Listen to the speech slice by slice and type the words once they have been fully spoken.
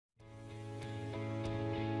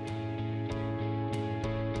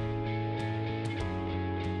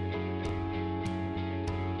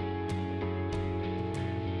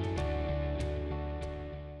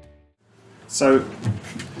So,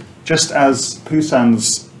 just as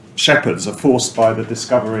Poussin's shepherds are forced by the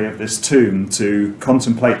discovery of this tomb to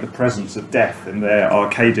contemplate the presence of death in their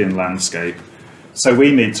Arcadian landscape, so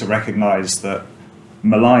we need to recognise that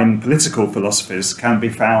malign political philosophies can be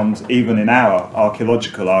found even in our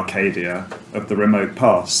archaeological Arcadia of the remote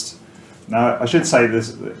past. Now, I should say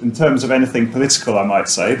this, in terms of anything political, I might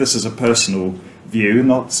say, this is a personal view,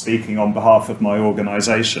 not speaking on behalf of my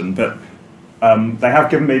organisation, but they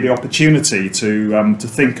have given me the opportunity to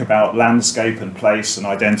think about landscape and place and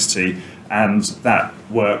identity, and that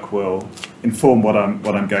work will inform what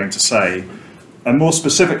I'm going to say. And more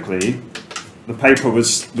specifically, the paper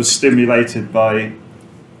was stimulated by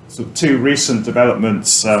sort of two recent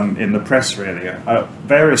developments in the press, really.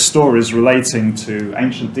 Various stories relating to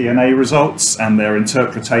ancient DNA results and their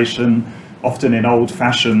interpretation, often in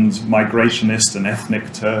old-fashioned migrationist and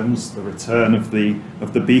ethnic terms, the return of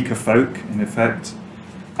the Beaker folk, in effect.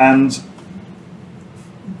 And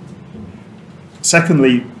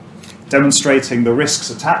secondly, demonstrating the risks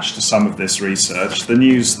attached to some of this research, the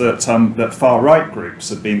news that, that far-right groups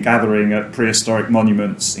have been gathering at prehistoric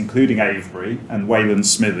monuments, including Avebury and Wayland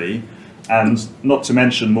Smithy, and not to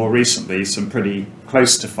mention more recently some pretty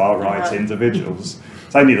close to far-right individuals.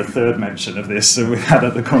 It's only the third mention of this that we've had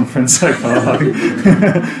at the conference so far.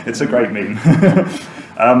 It's a great meme.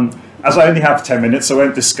 As I only have 10 minutes, I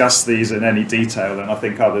won't discuss these in any detail, and I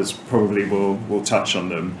think others probably will touch on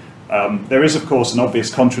them. There is, of course, an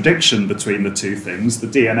obvious contradiction between the two things. The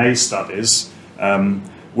DNA studies,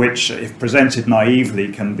 which, if presented naively,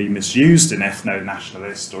 can be misused in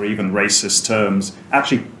ethno-nationalist or even racist terms,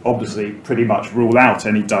 actually obviously pretty much rule out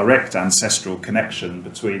any direct ancestral connection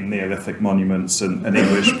between Neolithic monuments and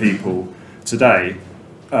English people today.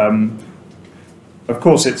 Of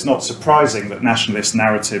course, it's not surprising that nationalist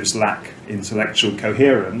narratives lack intellectual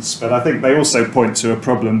coherence, but I think they also point to a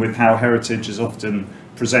problem with how heritage is often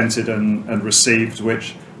presented and received,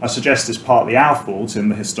 which I suggest is partly our fault in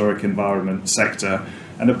the historic environment sector,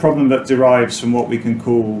 and a problem that derives from what we can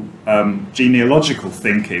call genealogical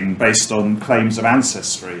thinking based on claims of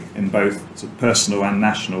ancestry in both sort of personal and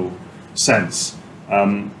national sense,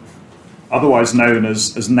 otherwise known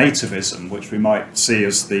as nativism, which we might see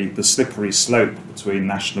as the slippery slope between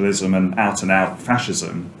nationalism and out-and-out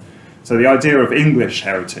fascism. So the idea of English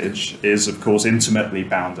heritage is, of course, intimately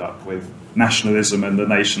bound up with nationalism and the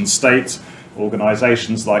nation state.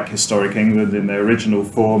 Organisations like Historic England in their original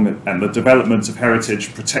form and the development of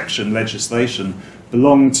heritage protection legislation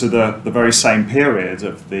belong to the very same period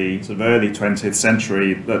of the sort of early 20th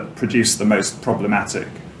century that produced the most problematic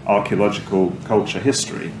archaeological culture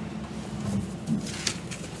history.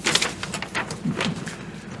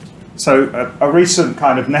 So a recent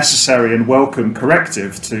kind of necessary and welcome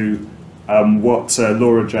corrective to what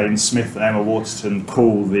Laura Jane Smith and Emma Waterton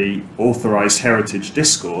call the authorised heritage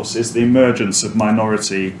discourse is the emergence of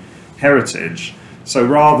minority heritage. So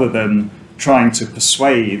rather than trying to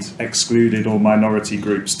persuade excluded or minority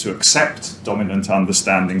groups to accept dominant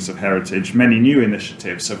understandings of heritage, many new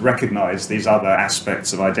initiatives have recognised these other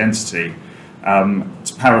aspects of identity.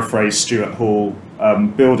 To paraphrase Stuart Hall,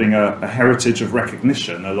 building a heritage of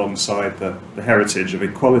recognition alongside the heritage of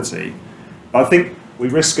equality. But I think we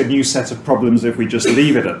risk a new set of problems if we just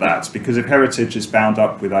leave it at that, because if heritage is bound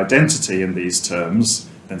up with identity in these terms,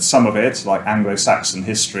 then some of it, like Anglo-Saxon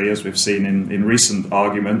history, as we've seen in recent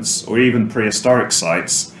arguments, or even prehistoric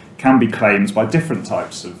sites, can be claimed by different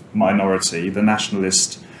types of minority, the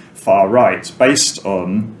nationalist far right, based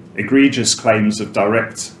on egregious claims of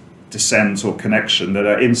direct descent or connection that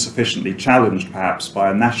are insufficiently challenged perhaps by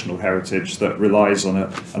a national heritage that relies on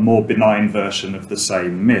a more benign version of the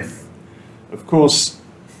same myth. Of course,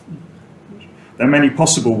 there are many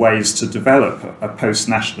possible ways to develop a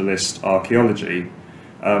post-nationalist archaeology,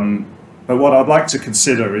 but what I'd like to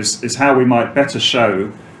consider is how we might better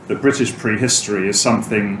show that British prehistory is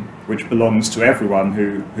something which belongs to everyone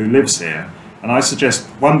who lives here. And I suggest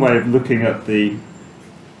one way of looking at the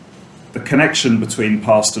connection between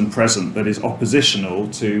past and present that is oppositional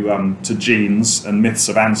to genes and myths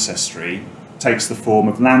of ancestry takes the form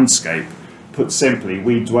of landscape. Put simply,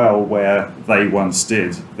 we dwell where they once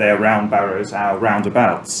did, their round barrows, our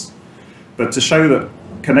roundabouts. But to show that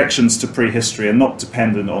connections to prehistory are not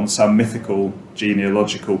dependent on some mythical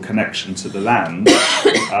genealogical connection to the land,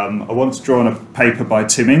 I want to draw on a paper by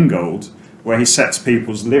Tim Ingold, where he sets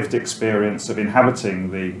people's lived experience of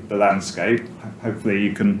inhabiting the landscape. Hopefully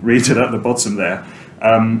you can read it at the bottom there.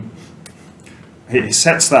 He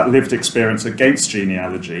sets that lived experience against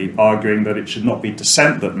genealogy, arguing that it should not be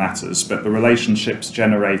descent that matters, but the relationships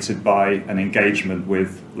generated by an engagement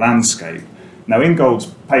with landscape. Now, Ingold's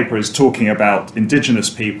paper is talking about indigenous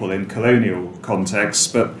people in colonial contexts,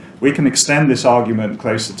 but we can extend this argument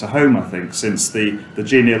closer to home, I think, since the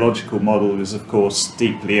genealogical model is, of course,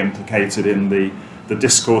 deeply implicated in the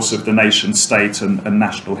discourse of the nation state and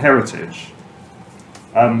national heritage.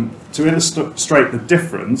 To illustrate the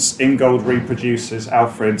difference, Ingold reproduces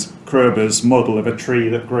Alfred Kroeber's model of a tree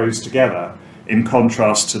that grows together, in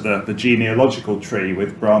contrast to the genealogical tree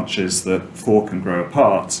with branches that fork and grow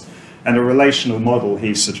apart. And a relational model,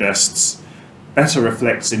 he suggests, better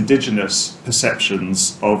reflects indigenous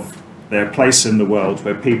perceptions of their place in the world,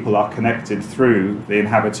 where people are connected through the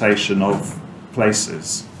inhabitation of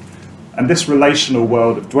places. And this relational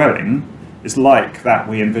world of dwelling is like that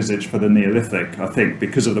we envisage for the Neolithic, I think,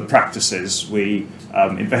 because of the practices we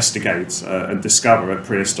investigate and discover at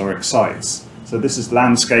prehistoric sites. So this is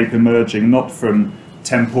landscape emerging not from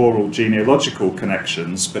temporal genealogical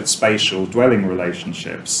connections, but spatial dwelling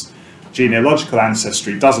relationships. Genealogical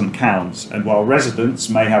ancestry doesn't count, and while residents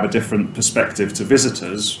may have a different perspective to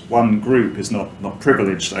visitors, one group is not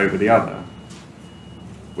privileged over the other.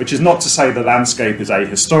 Which is not to say the landscape is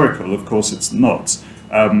ahistorical, of course it's not.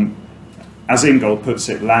 As Ingold puts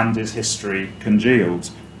it, land is history congealed.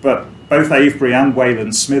 But both Avebury and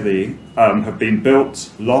Wayland Smithy have been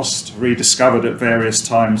built, lost, rediscovered at various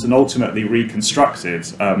times, and ultimately reconstructed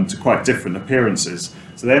to quite different appearances.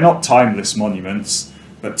 So they're not timeless monuments,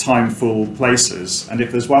 but timeful places. And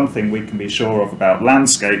if there's one thing we can be sure of about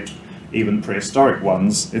landscape, even prehistoric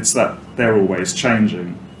ones, it's that they're always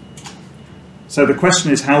changing. So the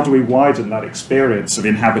question is, how do we widen that experience of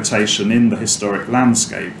inhabitation in the historic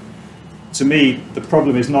landscape? To me, the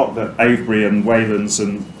problem is not that Avebury and Wayland's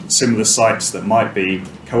and similar sites that might be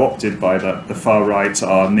co-opted by the far right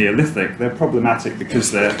are Neolithic. They're problematic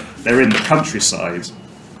because they're in the countryside.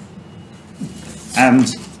 And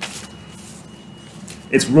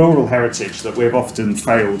it's rural heritage that we've often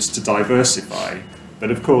failed to diversify.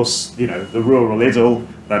 But of course, you know, the rural idyll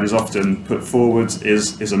that is often put forward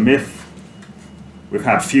is a myth. We've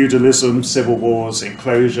had feudalism, civil wars,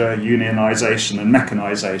 enclosure, unionisation and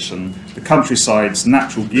mechanisation. The countryside's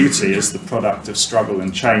natural beauty is the product of struggle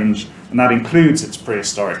and change, and that includes its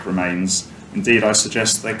prehistoric remains. Indeed, I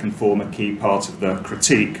suggest they can form a key part of the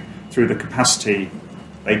critique through the capacity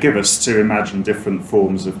they give us to imagine different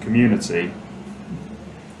forms of community.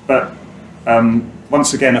 But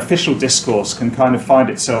once again, official discourse can kind of find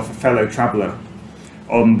itself a fellow traveller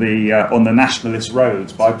on the nationalist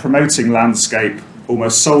road by promoting landscape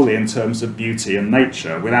almost solely in terms of beauty and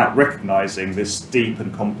nature, without recognising this deep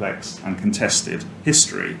and complex and contested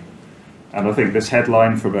history. And I think this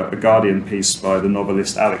headline from a Guardian piece by the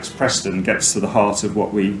novelist Alex Preston gets to the heart of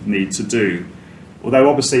what we need to do. Although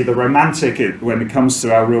obviously the romantic, when it comes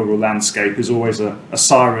to our rural landscape, is always a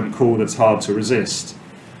siren call that's hard to resist.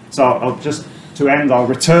 So I'll just, to end, I'll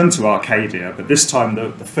return to Arcadia, but this time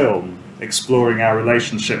the film, exploring our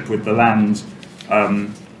relationship with the land,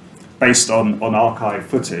 based on archive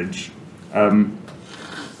footage.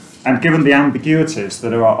 And given the ambiguities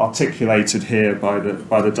that are articulated here by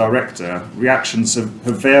the director, reactions have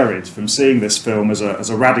varied from seeing this film as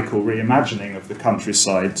a radical reimagining of the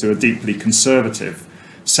countryside to a deeply conservative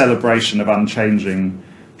celebration of unchanging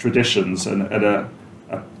traditions. And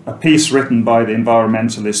a piece written by the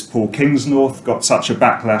environmentalist Paul Kingsnorth got such a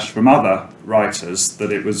backlash from other writers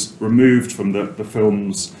that it was removed from the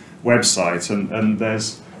film's website. And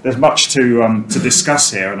there's much to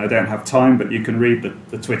discuss here, and I don't have time, but you can read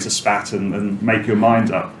the Twitter spat and make your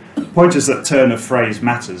mind up. The point is that turn of phrase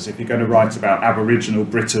matters. If you're going to write about Aboriginal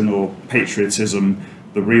Britain or patriotism,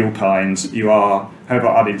 the real kind, you are, however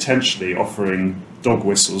unintentionally, offering dog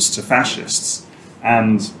whistles to fascists.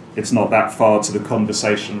 And it's not that far to the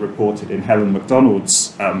conversation reported in Helen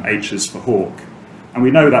Macdonald's H's for Hawke. And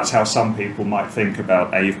we know that's how some people might think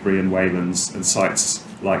about Avebury and Wayland's and sites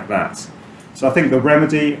like that. So I think the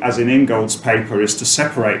remedy, as in Ingold's paper, is to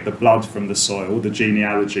separate the blood from the soil, the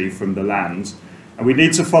genealogy from the land. And we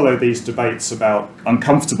need to follow these debates about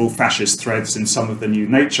uncomfortable fascist threads in some of the new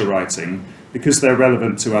nature writing, because they're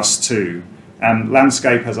relevant to us too. And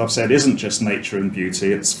landscape, as I've said, isn't just nature and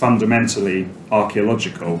beauty, it's fundamentally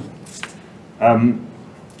archaeological.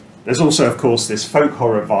 There's also, of course, this folk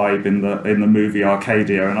horror vibe in the movie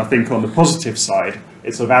Arcadia, and I think on the positive side,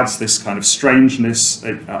 it sort of adds this kind of strangeness,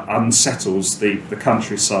 it unsettles the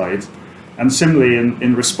countryside. And similarly,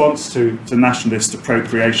 in response to nationalist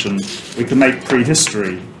appropriation, we can make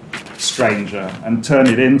prehistory stranger and turn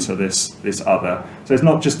it into this other. So it's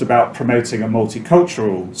not just about promoting a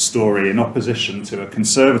multicultural story in opposition to a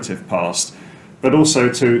conservative past, but also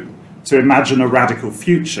to imagine a radical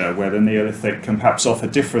future where the Neolithic can perhaps offer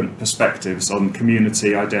different perspectives on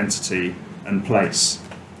community, identity and place.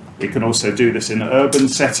 We can also do this in urban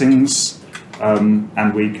settings,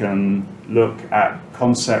 and we can look at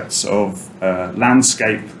concepts of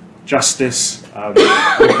landscape justice, look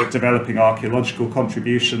at developing archaeological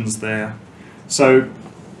contributions there. So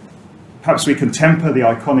perhaps we can temper the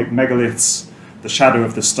iconic megaliths, the shadow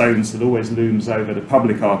of the stones that always looms over the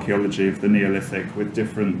public archaeology of the Neolithic, with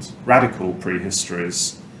different radical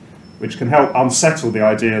prehistories, which can help unsettle the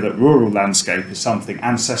idea that rural landscape is something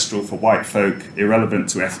ancestral for white folk, irrelevant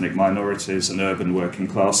to ethnic minorities and urban working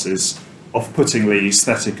classes, off-puttingly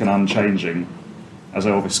aesthetic and unchanging, as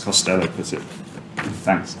Elvis Costello put it.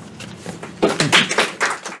 Thanks.